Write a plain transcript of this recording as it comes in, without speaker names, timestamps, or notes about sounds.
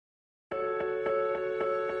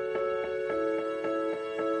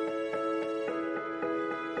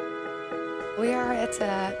We are at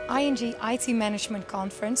the ING IT Management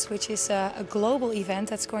Conference, which is a global event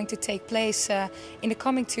that's going to take place in the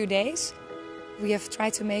coming 2 days. We have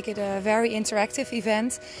tried to make it a very interactive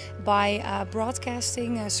event by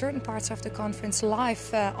broadcasting certain parts of the conference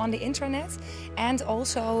live on the internet, and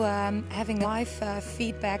also having live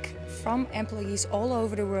feedback from employees all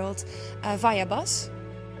over the world via Buzz.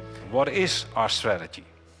 What is our strategy?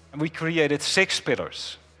 We created 6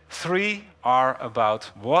 pillars. 3 are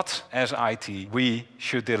about what, as IT, we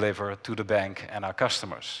should deliver to the bank and our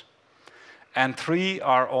customers. And 3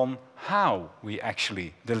 are on how we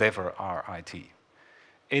actually deliver our IT.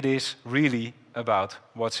 It is really about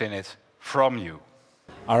what's in it from you.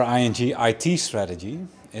 Our ING IT strategy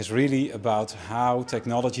is really about how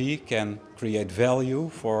technology can create value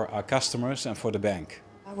for our customers and for the bank.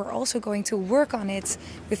 We're also going to work on it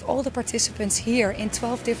with all the participants here in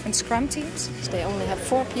 12 different Scrum teams. They only have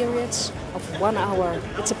 4 periods of 1 hour.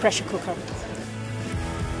 It's a pressure cooker.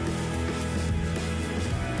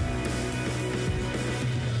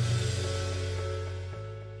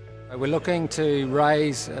 We're looking to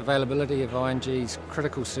raise availability of ING's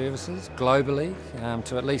critical services globally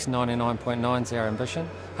to at least 99.9 is our ambition.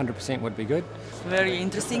 100% would be good. Very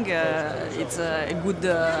interesting. It's a good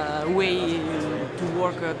way to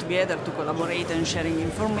work together, to collaborate and sharing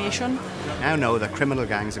information. We now know that criminal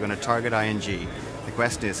gangs are going to target ING. The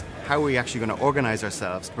question is, how are we actually going to organise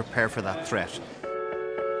ourselves to prepare for that threat?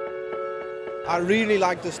 I really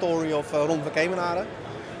like the story of Ron van Kemenade.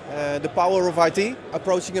 The power of IT,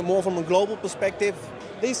 approaching it more from a global perspective.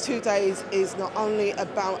 These 2 days is not only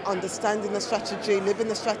about understanding the strategy, living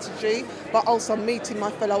the strategy, but also meeting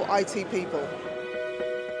my fellow IT people.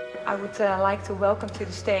 I would like to welcome to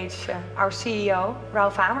the stage our CEO,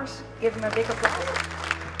 Ralph Hamers. Give him a big applause.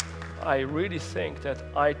 I really think that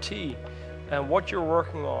IT and what you're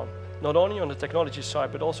working on, not only on the technology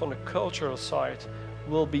side, but also on the cultural side,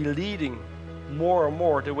 will be leading more and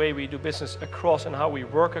more the way we do business across and how we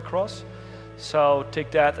work across. So take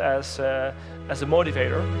that as a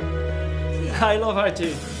motivator. I love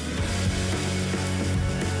IT.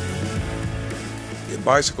 A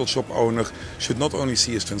bicycle shop owner should not only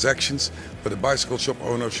see his transactions, but a bicycle shop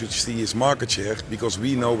owner should see his market share, because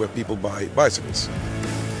we know where people buy bicycles.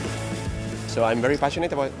 So I'm very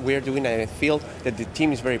passionate about what we're doing, and I feel that the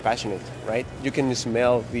team is very passionate, right? You can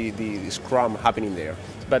smell the scrum happening there.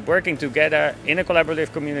 But working together in a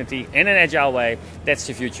collaborative community, in an agile way, that's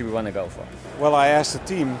the future we want to go for. Well, I asked the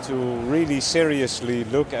team to really seriously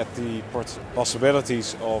look at the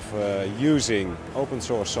possibilities of using open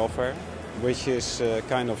source software, which is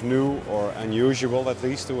kind of new or unusual, at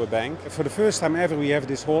least to a bank. For the first time ever, we have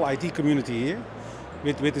this whole IT community here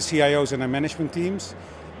with the CIOs and their management teams.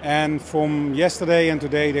 And from yesterday and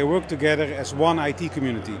today, they work together as one IT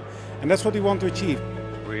community. And that's what we want to achieve.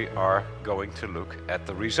 We are going to look at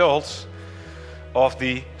the results of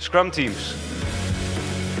the Scrum teams.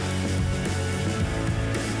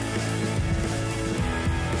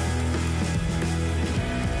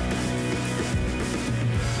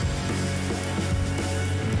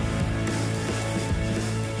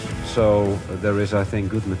 So there is, I think,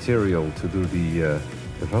 good material to do the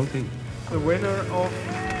voting. The winner of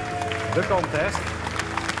the contest.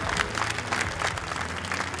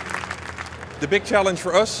 The big challenge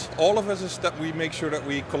for us, all of us, is that we make sure that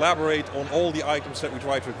we collaborate on all the items that we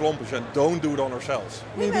try to accomplish and don't do it on ourselves.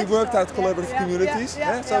 We worked out collaborative communities,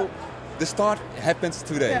 so the start happens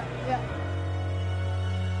today.